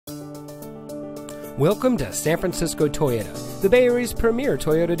Welcome to San Francisco Toyota, the Bay Area's premier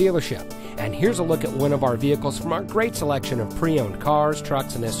Toyota dealership. And here's a look at one of our vehicles from our great selection of pre-owned cars,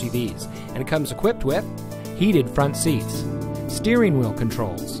 trucks, and SUVs. And it comes equipped with heated front seats, steering wheel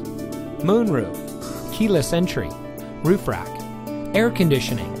controls, moonroof, keyless entry, roof rack, air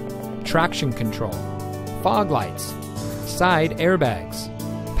conditioning, traction control, fog lights, side airbags,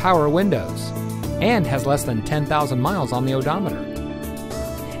 power windows, and has less than 10,000 miles on the odometer.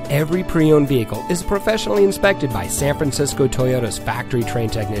 Every pre-owned vehicle is professionally inspected by San Francisco Toyota's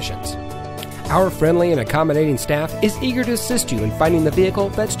factory-trained technicians. Our friendly and accommodating staff is eager to assist you in finding the vehicle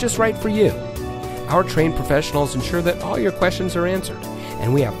that's just right for you. Our trained professionals ensure that all your questions are answered,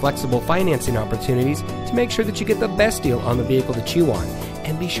 and we have flexible financing opportunities to make sure that you get the best deal on the vehicle that you want.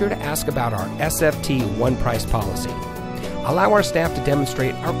 And be sure to ask about our SFT One Price policy. Allow our staff to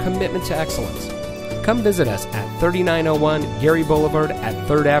demonstrate our commitment to excellence. Come visit us at 3901 Geary Boulevard at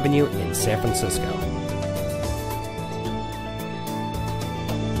 3rd Avenue in San Francisco.